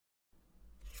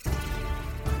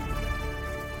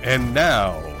And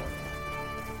now,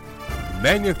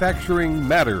 Manufacturing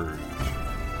Matters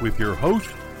with your host,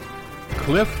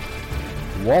 Cliff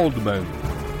Waldman.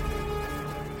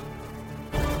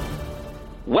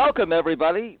 Welcome,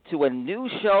 everybody, to a new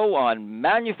show on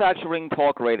Manufacturing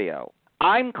Talk Radio.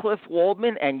 I'm Cliff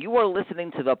Waldman, and you are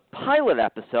listening to the pilot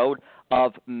episode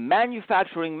of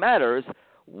Manufacturing Matters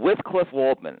with Cliff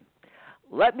Waldman.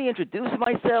 Let me introduce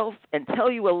myself and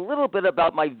tell you a little bit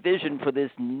about my vision for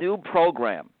this new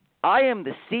program. I am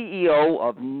the CEO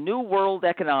of New World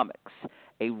Economics,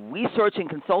 a research and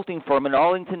consulting firm in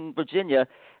Arlington, Virginia,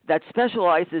 that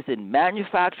specializes in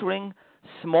manufacturing,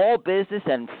 small business,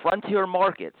 and frontier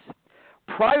markets.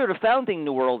 Prior to founding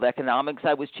New World Economics,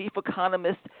 I was chief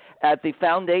economist at the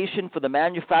Foundation for the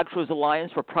Manufacturers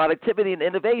Alliance for Productivity and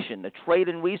Innovation, a trade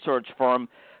and research firm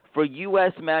for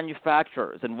U.S.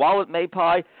 manufacturers. And while at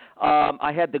MAPI,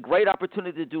 I had the great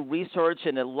opportunity to do research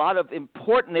in a lot of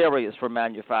important areas for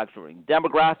manufacturing: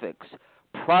 demographics,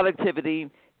 productivity,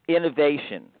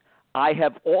 innovation. I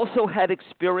have also had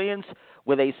experience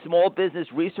with a small business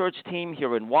research team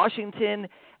here in Washington,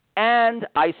 and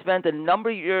I spent a number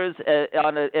of years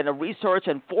in a research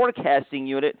and forecasting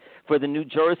unit for the New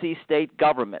Jersey state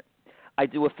government. I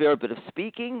do a fair bit of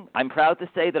speaking. I'm proud to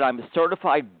say that I'm a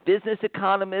certified business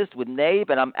economist with NABE,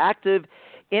 and I'm active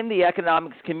in the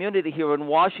economics community here in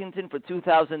Washington. For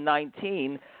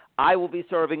 2019, I will be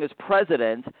serving as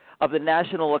president of the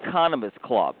National Economists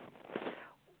Club.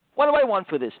 What do I want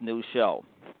for this new show?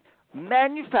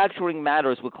 Manufacturing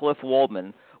Matters with Cliff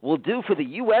Waldman will do for the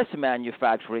U.S.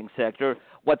 manufacturing sector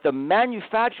what the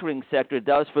manufacturing sector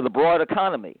does for the broad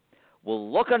economy.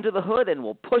 We'll look under the hood and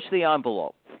we'll push the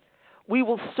envelope. We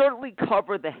will certainly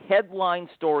cover the headline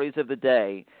stories of the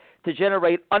day to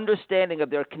generate understanding of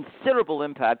their considerable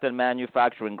impact on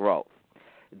manufacturing growth.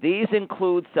 These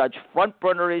include such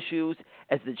front-burner issues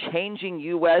as the changing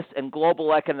U.S. and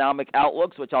global economic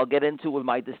outlooks, which I'll get into with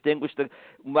my distinguished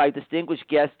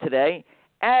guest today,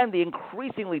 and the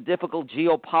increasingly difficult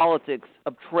geopolitics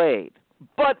of trade.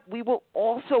 But we will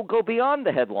also go beyond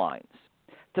the headlines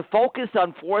to focus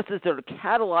on forces that are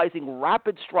catalyzing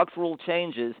rapid structural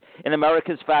changes in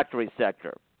America's factory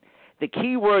sector. The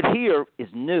key word here is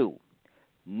new.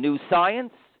 New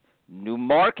science, new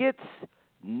markets,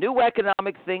 new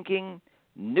economic thinking,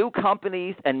 new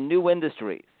companies, and new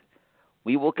industries.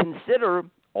 We will consider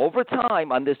over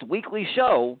time on this weekly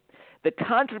show the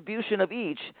contribution of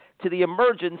each to the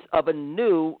emergence of a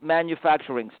new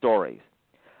manufacturing story.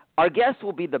 Our guests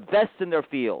will be the best in their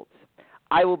fields.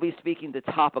 I will be speaking to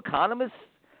top economists,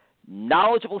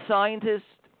 knowledgeable scientists,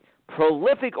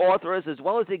 prolific authors, as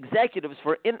well as executives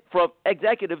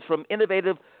from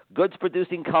innovative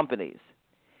goods-producing companies.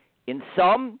 In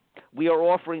sum, we are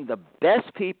offering the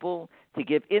best people to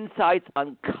give insights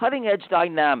on cutting-edge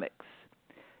dynamics.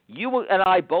 You and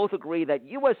I both agree that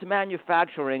U.S.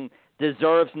 manufacturing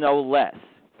deserves no less.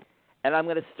 And I'm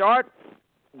going to start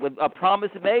with a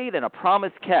promise made and a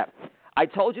promise kept. I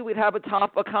told you we'd have a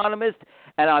top economist,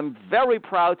 and I'm very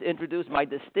proud to introduce my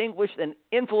distinguished and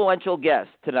influential guest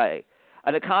today,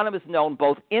 an economist known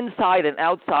both inside and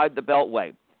outside the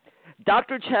Beltway.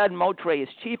 Dr. Chad Mottray is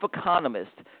chief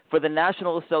economist for the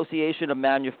National Association of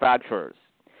Manufacturers.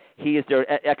 He is their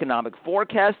economic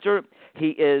forecaster. He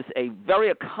is a very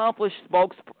accomplished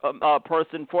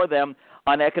spokesperson for them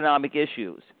on economic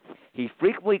issues. He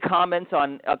frequently comments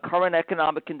on current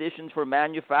economic conditions for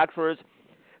manufacturers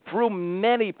through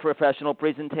many professional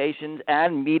presentations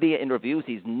and media interviews.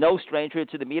 He's no stranger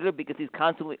to the media because he's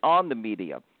constantly on the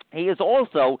media. He is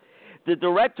also the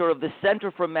director of the Center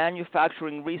for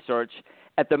Manufacturing Research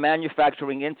at the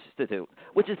Manufacturing Institute,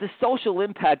 which is the social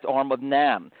impact arm of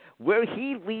NAM, where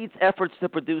he leads efforts to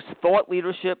produce thought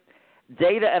leadership,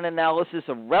 data and analysis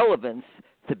of relevance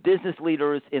to business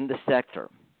leaders in the sector.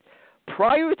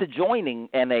 Prior to joining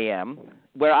NAM,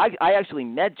 where I actually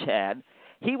met Chad,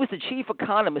 he was the chief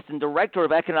economist and director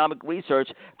of economic research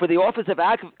for the Office of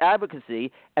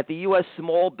Advocacy at the U.S.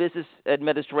 Small Business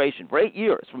Administration for 8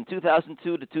 years, from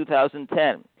 2002 to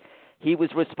 2010. He was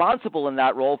responsible in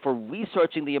that role for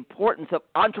researching the importance of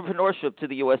entrepreneurship to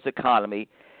the U.S. economy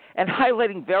and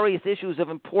highlighting various issues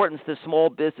of importance to small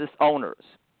business owners.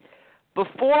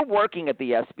 Before working at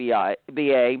the SBA,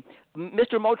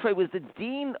 Mr. Mottray was the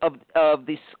dean of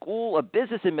the School of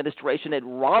Business Administration at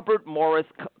Robert Morris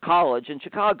College in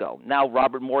Chicago, now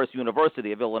Robert Morris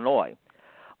University of Illinois.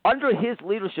 Under his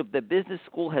leadership, the business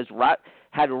school has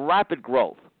had rapid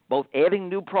growth, both adding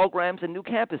new programs and new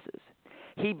campuses.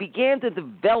 he began the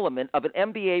development of an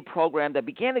MBA program that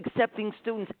began accepting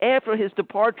students after his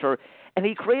departure, and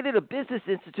he created a business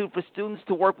institute for students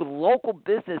to work with local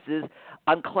businesses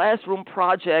on classroom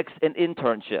projects and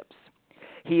internships.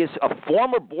 He is a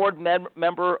former board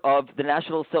member of the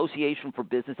National Association for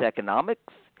Business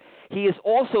Economics. He is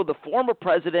also the former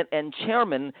president and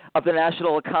chairman of the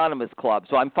National Economists Club,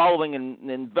 so I'm following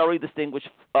in very distinguished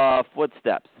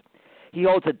footsteps. He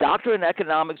holds a doctorate in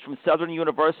economics from Southern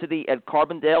University at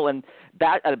Carbondale and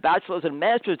a bachelor's and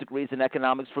master's degrees in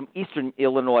economics from Eastern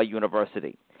Illinois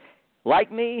University.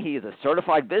 Like me, he is a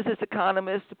certified business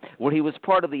economist, where he was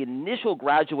part of the initial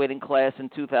graduating class in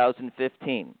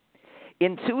 2015.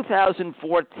 In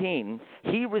 2014,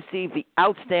 he received the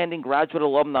Outstanding Graduate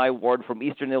Alumni Award from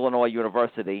Eastern Illinois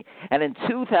University, and in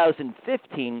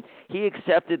 2015, he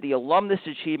accepted the Alumnus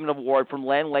Achievement Award from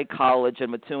Land Lake College in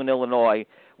Mattoon, Illinois,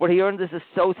 where he earned his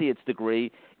associate's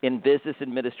degree in business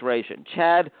administration.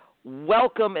 Chad,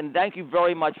 welcome, and thank you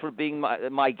very much for being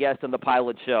my guest on the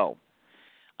Pilot Show.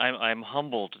 I'm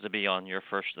humbled to be your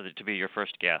first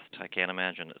guest. I can't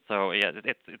imagine it. So yeah,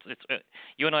 it's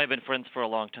you and I have been friends for a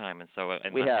long time, and so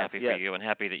I'm happy for you and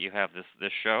happy that you have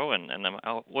this show, and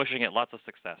I'm wishing it lots of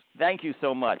success. Thank you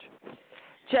so much,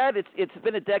 Chad. It's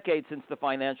been a decade since the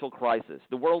financial crisis.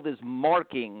 The world is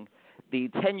marking the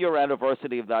 10-year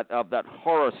anniversary of that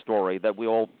horror story that we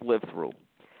all lived through.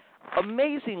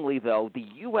 Amazingly, though, the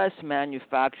U.S.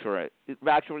 manufacturing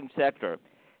sector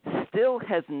still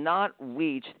has not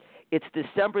reached its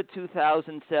December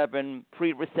 2007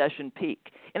 pre-recession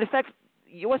peak. And in fact,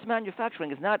 U.S. manufacturing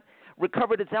has not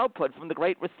recovered its output from the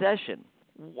Great Recession.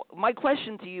 My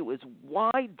question to you is,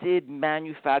 why did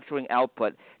manufacturing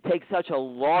output take such a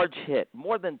large hit,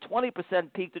 more than 20%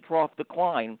 peak-to-trough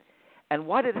decline, and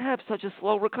why did it have such a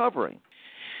slow recovery?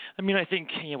 I mean, I think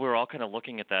we're all kind of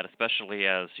looking at that, especially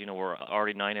as we're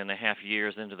already 9.5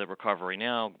 years into the recovery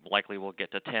now. Likely we'll get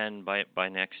to 10 by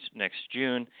next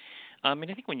June. I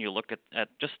mean, I think when you look at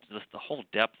just the whole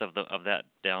depth of that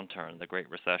downturn, the Great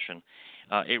Recession,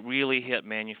 it really hit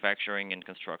manufacturing and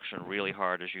construction really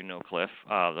hard, as you know, Cliff.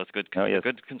 Those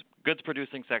goods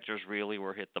producing sectors really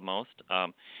were hit the most.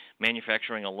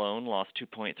 Manufacturing alone lost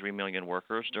 2.3 million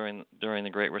workers during the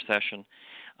Great Recession.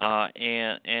 I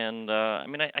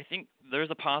mean, I think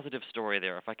there's a positive story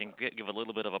there, if I can give a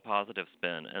little bit of a positive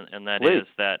spin, and that is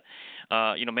that,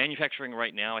 manufacturing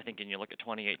right now, I think, when you look at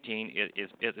 2018,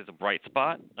 is a bright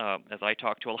spot. As I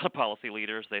talk to a lot of policy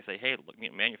leaders, they say, hey, look,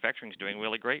 manufacturing is doing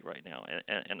really great right now,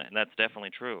 and that's definitely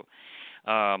true.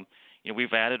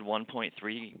 We've added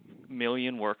 1.3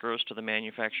 million workers to the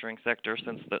manufacturing sector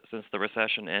since the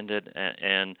recession ended,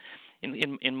 and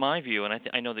in my view, and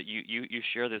I know that you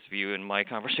share this view in my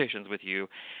conversations with you,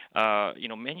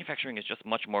 manufacturing is just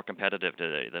much more competitive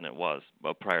today than it was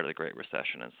prior to the Great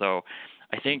Recession, and so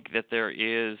I think that there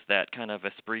is that kind of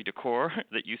esprit de corps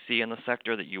that you see in the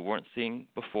sector that you weren't seeing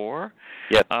before.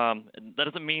 Yes. That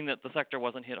doesn't mean that the sector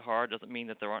wasn't hit hard. Doesn't mean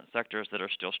that there aren't sectors that are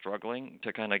still struggling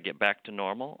to kind of get back to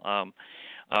normal.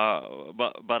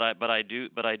 But I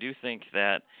do think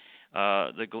that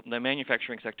the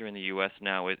manufacturing sector in the U.S.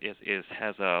 now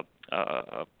has a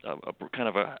kind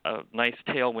of a nice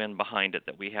tailwind behind it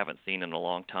that we haven't seen in a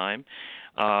long time,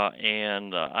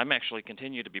 and I'm actually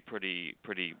continue to be pretty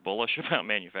bullish about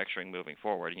manufacturing moving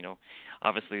forward.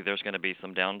 Obviously there's going to be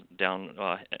some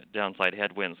downside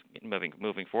headwinds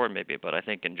moving forward maybe, but I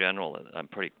think in general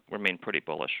remain pretty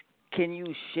bullish. Can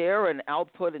you share an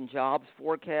output and jobs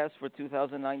forecast for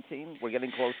 2019? We're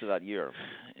getting close to that year.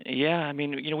 Yeah, I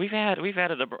mean, we've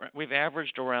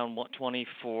averaged around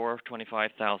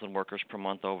 25,000 workers per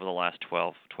month over the last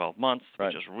 12 months, right,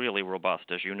 which is really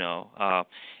robust, as you know.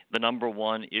 The number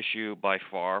one issue by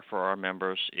far for our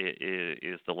members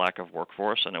is the lack of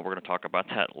workforce, and we're going to talk about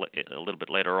that a little bit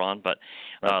later on, but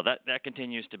right, that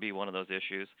continues to be one of those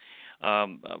issues.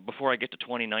 Before I get to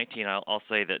 2019, I'll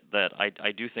say that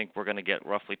I do think we're going to get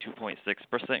roughly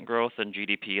 2.6% growth in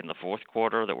GDP in the fourth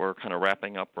quarter that we're kind of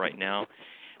wrapping up right now,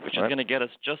 which is going to get us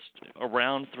just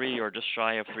around 3 or just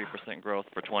shy of 3% growth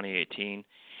for 2018.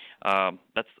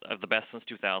 That's the best since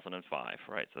 2005,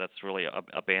 right? So that's really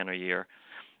a banner year.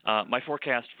 My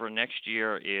forecast for next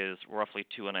year is roughly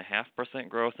 2.5%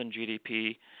 growth in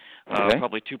GDP,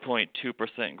 probably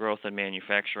 2.2% growth in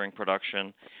manufacturing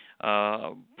production,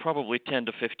 probably 10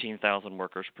 to 15,000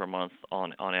 workers per month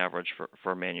on average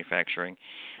for manufacturing.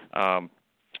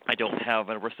 I don't have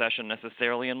a recession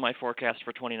necessarily in my forecast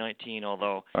for 2019,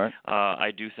 although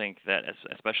I do think that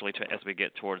especially as we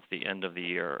get towards the end of the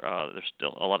year, there's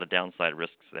still a lot of downside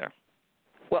risks there.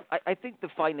 Well, I think the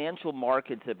financial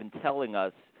markets have been telling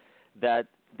us that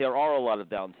there are a lot of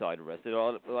downside risks, there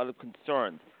are a lot of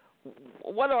concerns.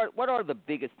 what are the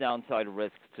biggest downside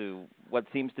risks to what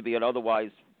seems to be an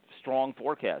otherwise strong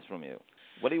forecast from you?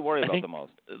 What do you worry about the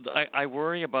most? I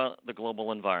worry about the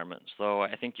global environment. So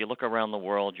I think you look around the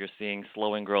world, you're seeing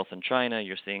slowing growth in China,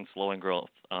 you're seeing slowing growth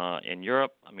in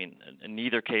Europe. I mean, in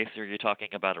neither case are you talking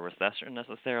about a recession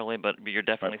necessarily, but you're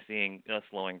definitely seeing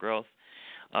slowing growth.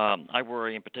 I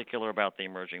worry in particular about the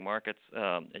emerging markets.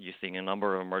 You're seeing a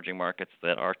number of emerging markets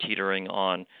that are teetering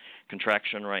on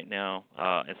contraction right now.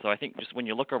 And so I think just when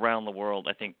you look around the world,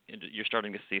 I think you're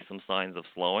starting to see some signs of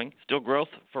slowing. Still growth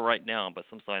for right now, but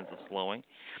some signs of slowing.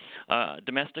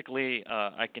 Domestically,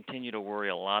 I continue to worry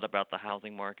a lot about the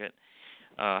housing market.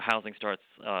 Housing starts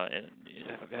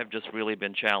have just really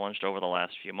been challenged over the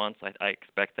last few months. I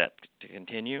expect that to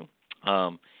continue.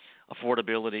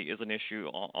 Affordability is an issue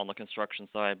on the construction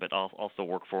side, but also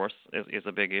workforce is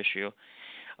a big issue.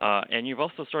 And you've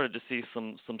also started to see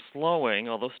some slowing,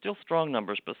 although still strong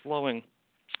numbers, but slowing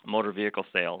motor vehicle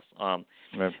sales. Right.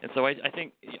 And so I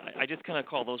think I just kind of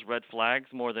call those red flags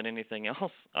more than anything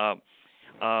else. I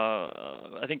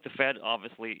think the Fed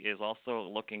obviously is also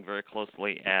looking very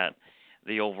closely at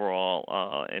the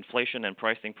overall inflation and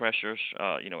pricing pressures.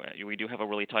 We do have a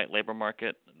really tight labor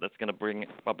market that's going to bring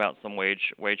about some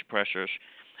wage pressures.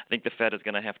 I think the Fed is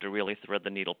going to have to really thread the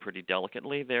needle pretty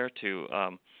delicately there to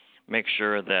make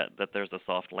sure that there's a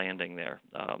soft landing there,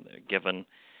 given,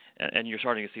 and you're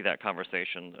starting to see that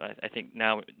conversation. I think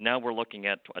now we're looking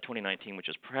at 2019, which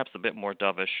is perhaps a bit more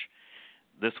dovish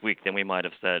this week than we might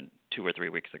have said 2 or 3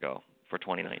 weeks ago for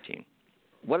 2019.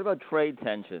 What about trade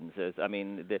tensions?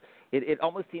 It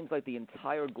almost seems like the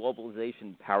entire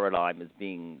globalization paradigm is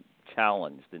being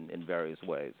challenged in various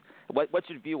ways. What's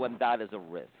your view on that as a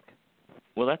risk?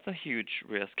 Well, that's a huge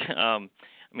risk.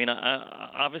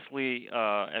 Obviously,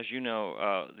 as you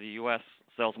know, the U.S.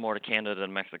 sells more to Canada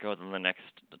and Mexico than the next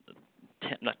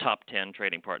top 10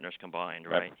 trading partners combined,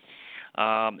 right? Yep.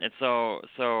 And so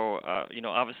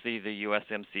obviously the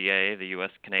USMCA, the U.S.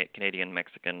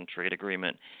 Canadian-Mexican trade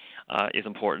agreement, is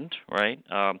important, right?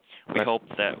 We hope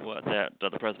that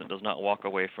the president does not walk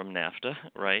away from NAFTA,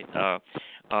 right?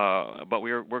 But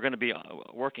we're going to be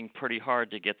working pretty hard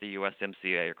to get the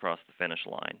USMCA across the finish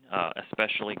line,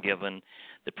 especially given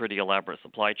the pretty elaborate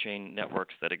supply chain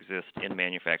networks that exist in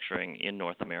manufacturing in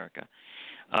North America.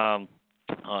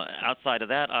 Outside of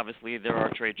that, obviously, there are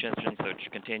trade tensions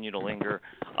which continue to linger,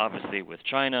 obviously, with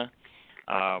China.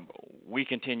 We've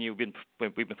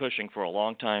been pushing for a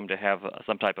long time to have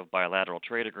some type of bilateral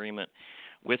trade agreement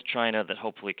with China that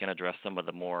hopefully can address some of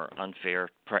the more unfair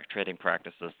trading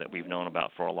practices that we've known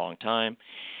about for a long time.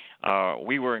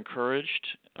 We were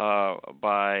encouraged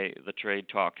by the trade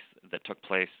talks that took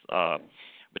place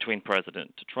between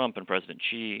President Trump and President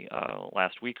Xi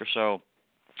last week or so.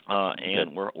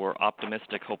 And we're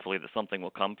optimistic, hopefully, that something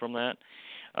will come from that.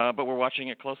 But we're watching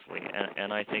it closely.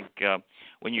 And I think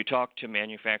when you talk to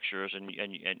manufacturers,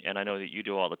 and I know that you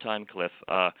do all the time, Cliff,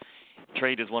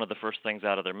 trade is one of the first things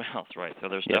out of their mouths, right? So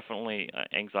there's definitely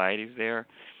anxieties there,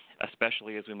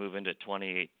 especially as we move into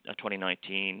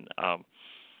 2019.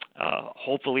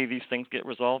 Hopefully these things get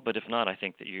resolved, but if not, I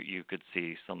think that you could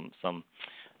see some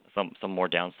more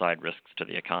downside risks to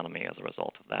the economy as a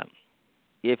result of that.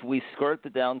 If we skirt the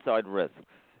downside risks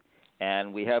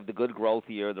and we have the good growth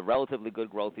year, the relatively good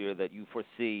growth year that you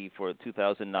foresee for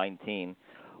 2019,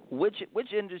 which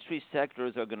industry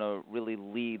sectors are going to really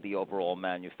lead the overall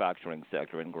manufacturing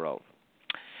sector in growth?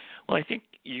 Well, I think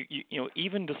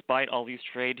even despite all these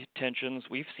trade tensions,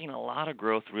 we've seen a lot of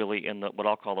growth really in what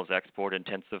I'll call those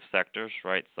export-intensive sectors,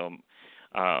 right? So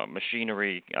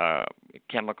machinery,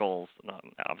 chemicals,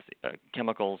 obviously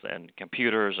chemicals and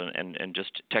computers and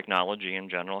just technology in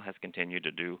general has continued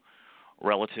to do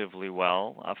relatively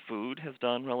well. Food has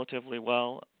done relatively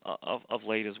well of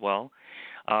late as well.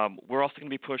 We're also going to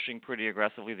be pushing pretty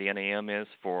aggressively, the NAM is,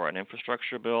 for an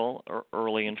infrastructure bill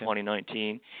early in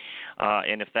 2019.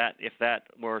 And if that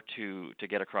were to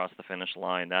get across the finish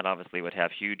line, that obviously would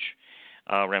have huge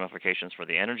ramifications for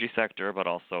the energy sector, but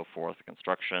also for the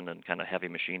construction and kind of heavy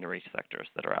machinery sectors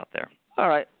that are out there. All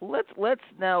right, let's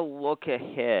now look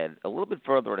ahead, a little bit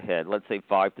further ahead, let's say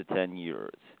 5 to 10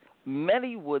 years.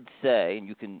 Many would say, and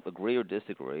you can agree or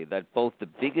disagree, that both the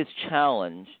biggest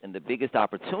challenge and the biggest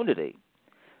opportunity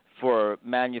for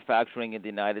manufacturing in the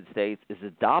United States is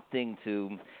adapting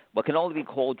to what can only be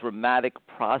called dramatic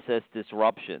process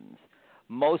disruptions,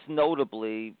 most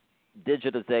notably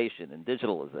digitization and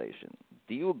digitalization.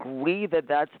 Do you agree that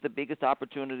that's the biggest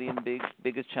opportunity and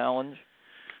biggest challenge?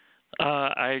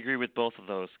 I agree with both of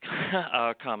those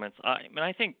comments.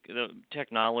 I think the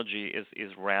technology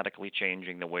is radically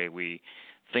changing the way we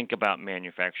think about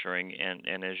manufacturing,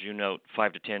 and as you note,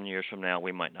 5 to 10 years from now,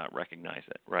 we might not recognize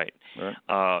it, right?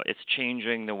 It's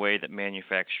changing the way that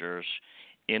manufacturers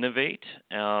innovate.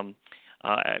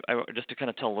 Just to kind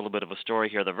of tell a little bit of a story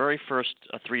here, the very first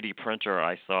 3D printer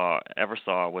I ever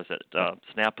saw was at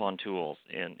Snap-on Tools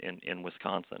in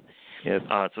Wisconsin. Yes.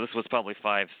 So this was probably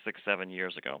 5, 6, 7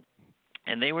 years ago,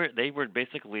 and they were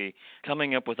basically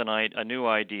coming up with a new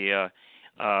idea,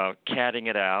 CADing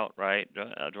it out, right,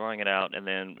 drawing it out, and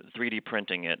then 3D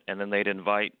printing it, and then they'd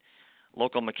invite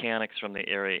local mechanics from the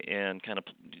area in, kind of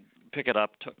pick it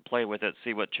up, play with it,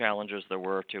 see what challenges there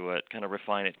were to it, kind of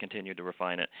refine it, continue to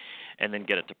refine it, and then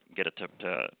get it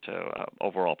to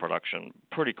overall production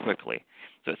pretty quickly.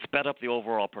 So it sped up the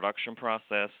overall production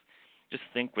process. Just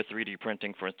think with 3D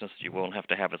printing, for instance, you won't have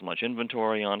to have as much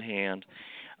inventory on hand.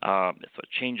 So it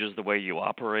changes the way you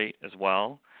operate as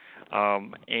well.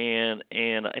 And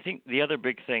I think the other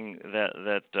big thing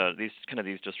that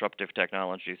these disruptive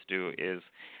technologies do is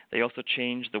they also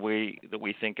change the way that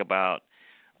we think about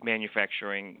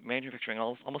manufacturing. Manufacturing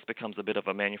almost becomes a bit of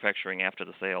a manufacturing after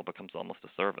the sale, becomes almost a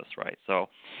service, right? So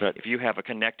if you have a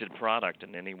connected product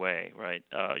in any way, right,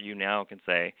 you now can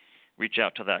say, reach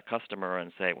out to that customer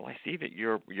and say, well, I see that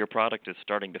your product is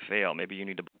starting to fail. Maybe you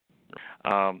need to.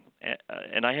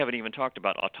 And I haven't even talked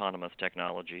about autonomous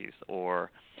technologies or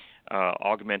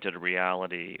augmented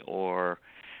reality or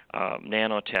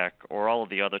nanotech or all of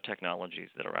the other technologies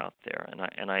that are out there.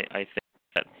 And I think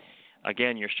that,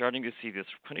 again, you're starting to see this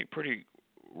pretty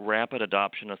rapid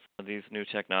adoption of some of these new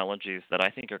technologies that I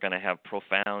think are going to have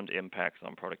profound impacts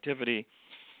on productivity,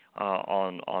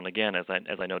 on again, as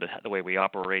I noted, the way we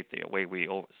operate, the way we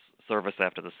service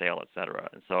after the sale, et cetera.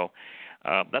 And so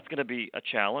that's going to be a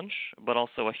challenge, but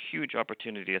also a huge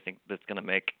opportunity, I think, that's going to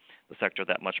make the sector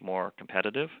that much more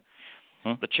competitive.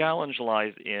 The challenge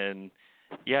lies in,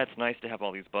 it's nice to have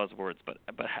all these buzzwords, but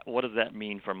what does that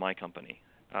mean for my company?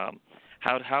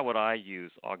 How would I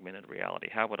use augmented reality?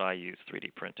 How would I use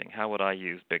 3D printing? How would I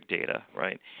use big data,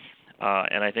 right?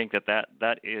 And I think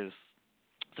that is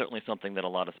certainly something that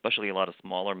especially a lot of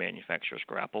smaller manufacturers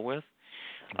grapple with.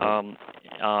 And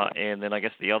then I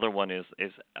guess the other one is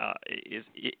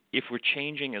if we're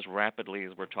changing as rapidly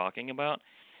as we're talking about,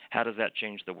 how does that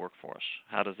change the workforce?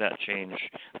 How does that change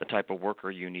the type of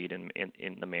worker you need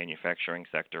in the manufacturing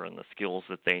sector and the skills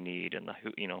that they need and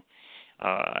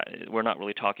we're not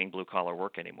really talking blue-collar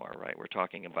work anymore, right? We're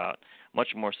talking about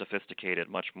much more sophisticated,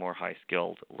 much more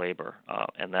high-skilled labor,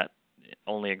 and that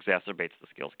only exacerbates the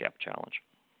skills gap challenge.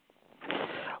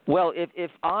 Well,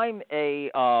 if I'm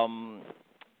a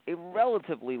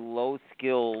relatively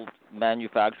low-skilled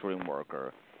manufacturing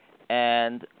worker,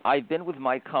 and I've been with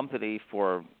my company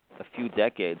for a few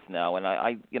decades now, and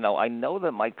I know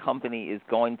that my company is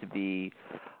going to be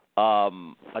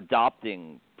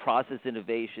adopting process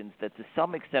innovations that to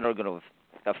some extent are going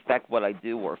to affect what I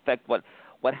do or affect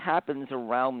what happens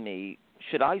around me.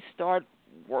 Should I start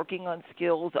working on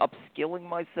skills, upskilling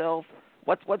myself?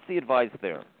 What's the advice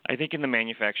there? I think in the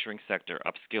manufacturing sector,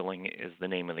 upskilling is the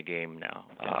name of the game now,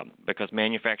 because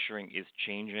manufacturing is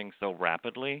changing so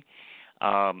rapidly.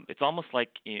 It's almost like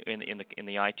in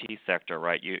the IT sector,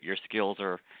 right? Your skills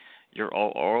are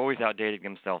always outdating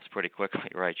themselves pretty quickly,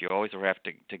 right? You always have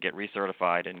to get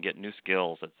recertified and get new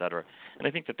skills, et cetera. And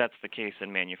I think that's the case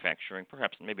in manufacturing,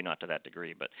 perhaps maybe not to that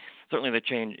degree, but certainly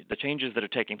the changes that are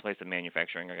taking place in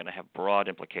manufacturing are going to have broad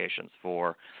implications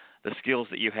for the skills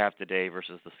that you have today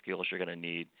versus the skills you're going to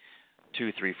need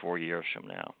 2, 3, 4 years from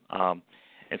now.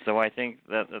 And so I think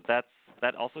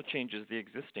that also changes the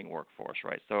existing workforce,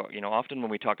 right? So, often when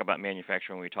we talk about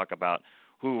manufacturing, we talk about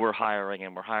who we're hiring,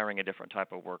 and we're hiring a different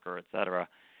type of worker, et cetera.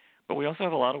 But we also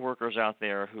have a lot of workers out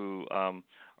there who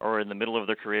are in the middle of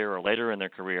their career or later in their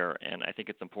career, and I think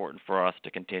it's important for us to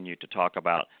continue to talk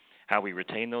about how we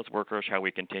retain those workers, how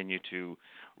we continue to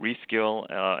reskill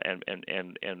and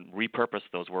repurpose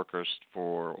those workers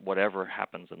for whatever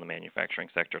happens in the manufacturing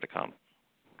sector to come.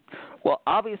 Well,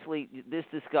 obviously, this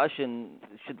discussion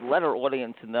should let our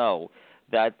audience know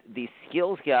that the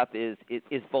skills gap is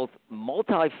both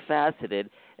multifaceted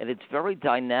and it's very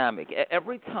dynamic.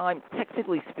 Every time,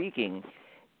 technically speaking,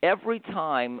 every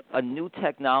time a new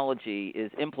technology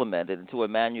is implemented into a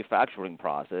manufacturing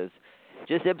process,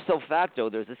 just ipso facto,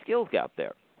 there's a skills gap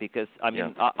there. Because,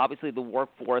 obviously the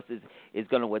workforce is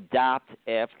going to adapt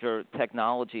after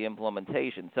technology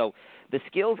implementation. So the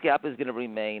skills gap is going to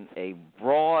remain a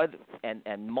broad and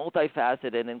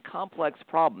multifaceted and complex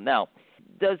problem. Now,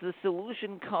 does the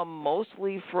solution come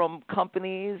mostly from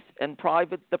companies and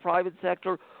the private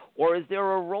sector, or is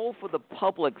there a role for the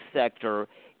public sector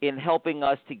in helping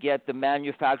us to get the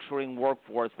manufacturing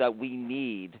workforce that we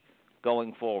need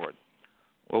going forward?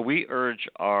 Well, we urge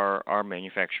our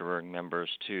manufacturing members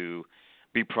to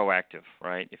be proactive,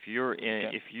 right? If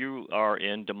you are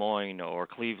in Des Moines or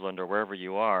Cleveland or wherever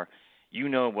you are, you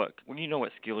know what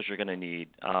skills you're going to need,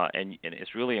 and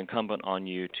it's really incumbent on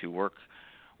you to work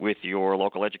with your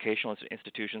local educational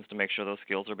institutions to make sure those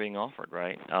skills are being offered,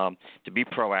 right? To be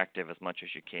proactive as much as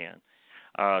you can,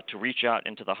 to reach out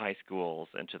into the high schools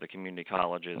and to the community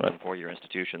colleges and four-year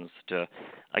institutions to,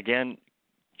 again,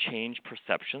 change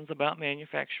perceptions about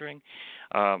manufacturing.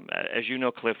 As you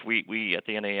know, Cliff, we at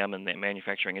the NAM and the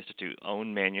Manufacturing Institute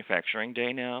own Manufacturing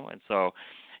Day now, and so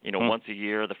once a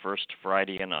year, the first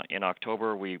Friday in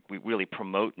October, we really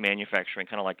promote manufacturing,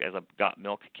 kind of like as a Got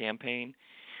Milk campaign.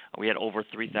 We had over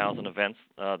 3,000 events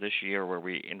this year where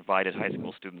we invited high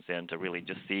school students in to really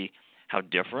just see how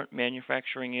different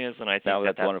manufacturing is, and I think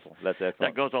that's wonderful. That's excellent.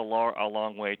 That goes a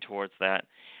long way towards that.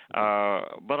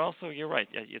 But also, you're right.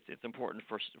 It's important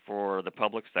for the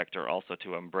public sector also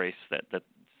to embrace that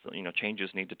changes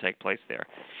need to take place there.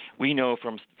 We know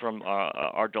from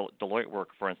our Deloitte work,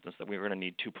 for instance, that we're going to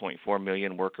need 2.4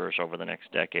 million workers over the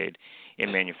next decade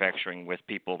in manufacturing, with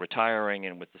people retiring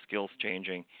and with the skills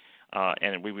changing.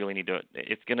 And we really need to.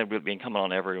 It's going to be incumbent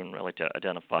on everyone really to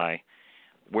identify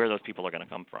where those people are going to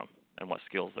come from and what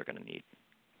skills they're going to need.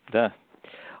 The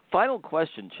final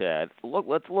question, Chad.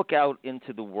 Let's look out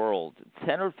into the world.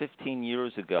 10 or 15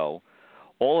 years ago,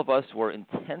 all of us were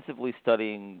intensively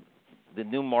studying the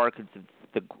new markets,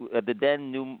 the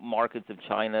then new markets of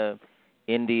China,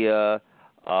 India,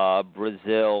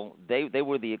 Brazil. They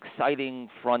were the exciting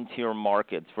frontier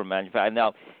markets for manufacturing.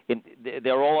 Now,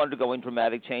 they're all undergoing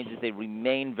dramatic changes. They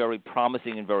remain very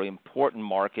promising and very important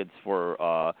markets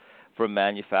for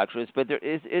manufacturers. But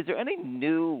is there any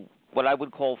new, what I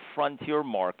would call frontier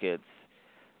markets,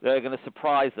 that are going to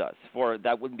surprise us,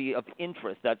 that would be of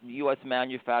interest, that U.S.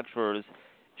 manufacturers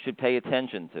should pay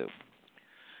attention to?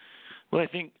 Well,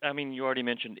 you already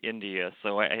mentioned India,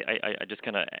 so I just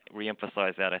kind of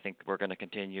reemphasize that. I think we're going to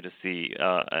continue to see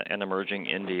an emerging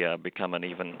India become an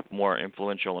even more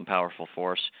influential and powerful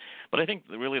force. But I think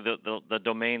really the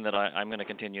domain that I'm going to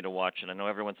continue to watch, and I know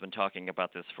everyone's been talking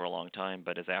about this for a long time,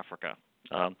 but is Africa.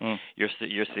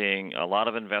 You're seeing a lot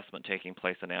of investment taking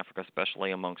place in Africa,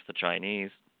 especially amongst the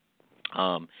Chinese.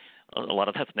 A lot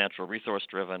of that's natural resource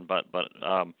driven, but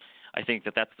I think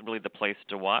that's really the place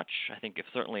to watch. I think if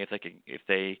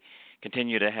they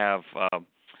continue to have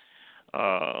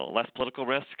less political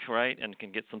risk, right, and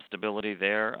can get some stability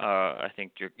there, I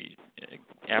think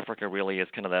Africa really is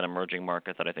kind of that emerging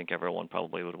market that I think everyone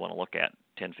probably would want to look at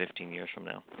 10, 15 years from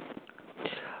now.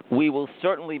 We will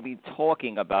certainly be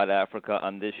talking about Africa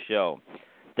on this show.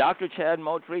 Dr. Chad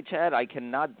Moultrie. Chad, I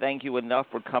cannot thank you enough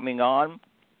for coming on.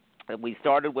 We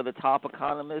started with a top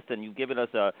economist, and you've given us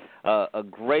a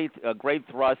great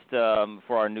thrust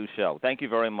for our new show. Thank you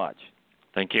very much.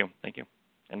 Thank you,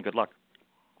 and good luck.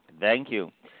 Thank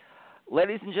you.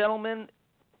 Ladies and gentlemen,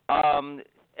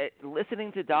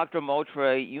 listening to Dr.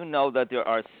 Moultrie, you know that there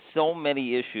are so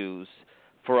many issues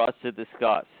for us to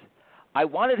discuss. I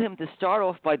wanted him to start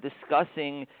off by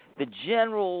discussing the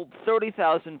general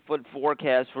 30,000-foot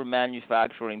forecast for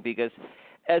manufacturing, because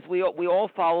as we all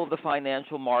follow the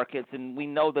financial markets, and we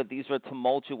know that these are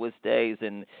tumultuous days,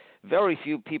 and very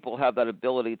few people have that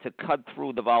ability to cut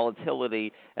through the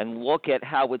volatility and look at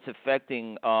how it's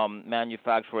affecting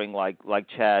manufacturing like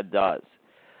Chad does.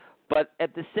 But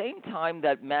at the same time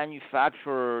that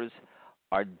manufacturers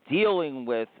are dealing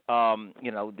with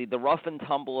the rough and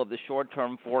tumble of the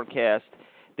short-term forecast,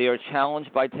 they are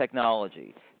challenged by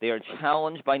technology. They are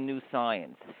challenged by new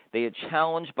science. They are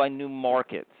challenged by new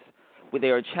markets. They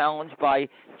are challenged by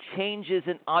changes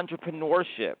in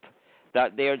entrepreneurship.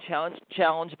 That they are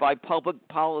challenged by public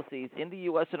policies in the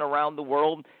U.S. and around the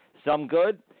world, some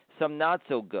good, some not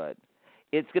so good.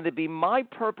 It's going to be my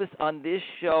purpose on this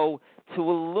show to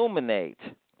illuminate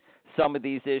some of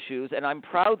these issues, and I'm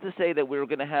proud to say that we're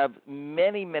going to have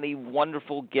many, many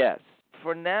wonderful guests.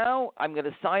 For now, I'm going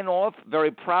to sign off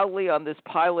very proudly on this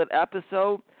pilot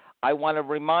episode. I want to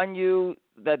remind you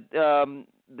that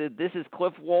this is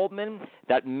Cliff Waldman,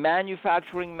 that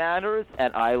manufacturing matters,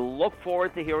 and I look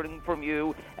forward to hearing from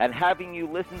you and having you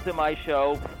listen to my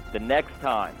show the next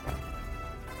time.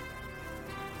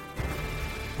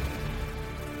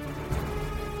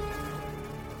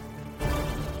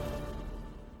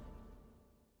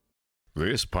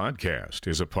 This podcast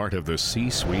is a part of the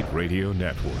C-Suite Radio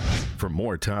Network. For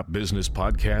more top business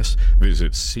podcasts,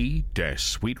 visit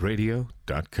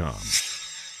c-suiteradio.com.